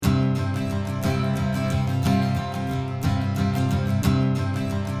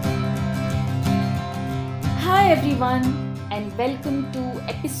everyone, and welcome to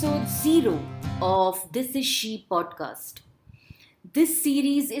episode 0 of This Is She podcast. This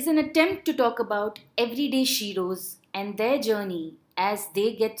series is an attempt to talk about everyday sheroes and their journey as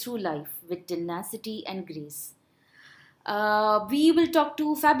they get through life with tenacity and grace. We will talk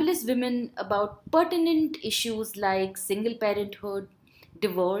to fabulous women about pertinent issues like single parenthood,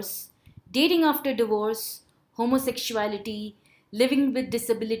 divorce, dating after divorce, homosexuality, living with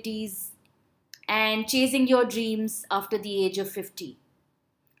disabilities, and chasing your dreams after the age of 50.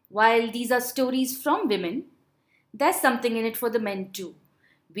 While these are stories from women, there's something in it for the men too.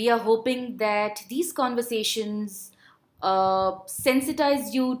 We are hoping that these conversations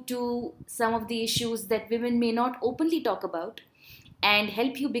sensitize you to some of the issues that women may not openly talk about and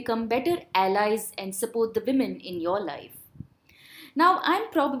help you become better allies and support the women in your life. Now, I'm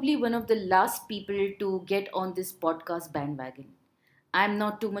probably one of the last people to get on this podcast bandwagon. I'm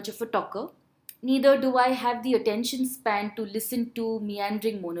not too much of a talker, neither do I have the attention span to listen to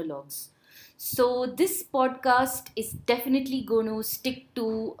meandering monologues. So, this podcast is definitely going to stick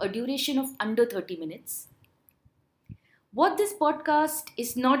to a duration of under 30 minutes. What this podcast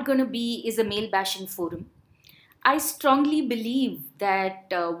is not going to be is a male bashing forum. I strongly believe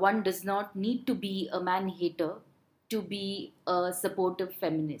that one does not need to be a man hater to be a supportive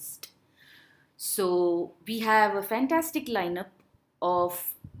feminist. So, we have a fantastic lineup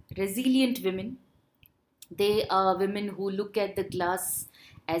of resilient women. They are women who look at the glass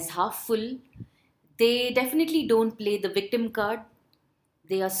as half full. They definitely don't play the victim card.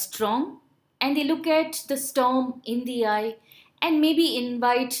 They are strong and they look at the storm in the eye and maybe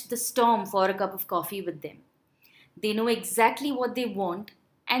invite the storm for a cup of coffee with them. They know exactly what they want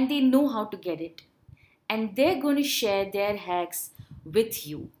and they know how to get it. And they're going to share their hacks with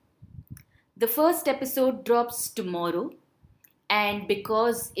you. The first episode drops tomorrow, and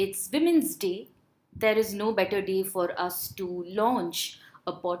because it's Women's Day, there is no better day for us to launch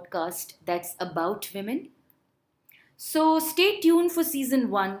a podcast that's about women. So stay tuned for season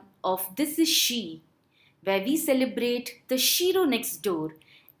 1 of This Is She, where we celebrate the Shiro next door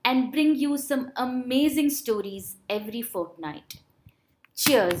and bring you some amazing stories every fortnight.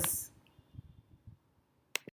 Cheers!